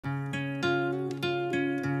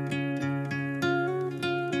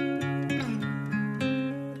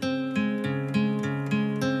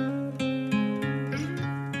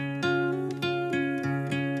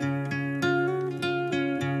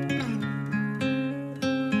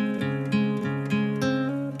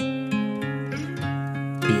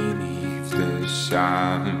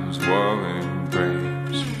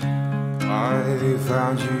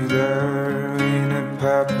found you there in a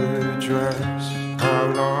pepper dress. How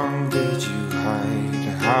long did you hide?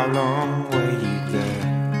 How long were you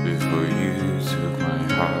there before you took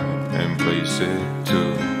my heart and placed it to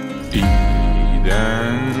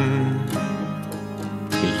Eden?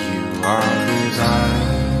 You are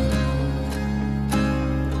divine,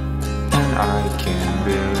 and I can't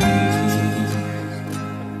believe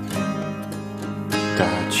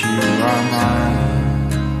that you are mine.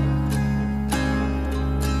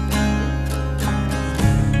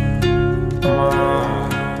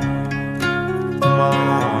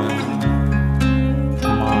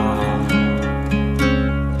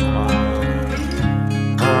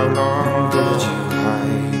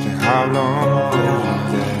 How long were you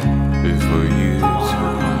there before you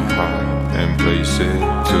took my heart and placed it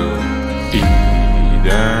to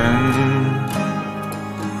Eden?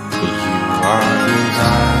 You are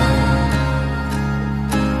divine,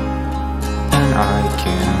 and I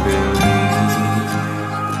can't believe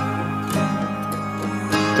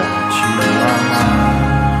that you are mine.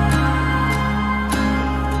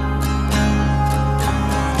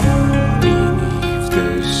 Beneath the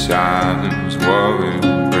silence, what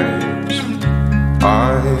I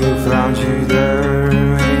found you there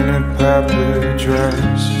in a pepper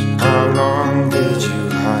dress. How long did you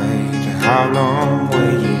hide? How long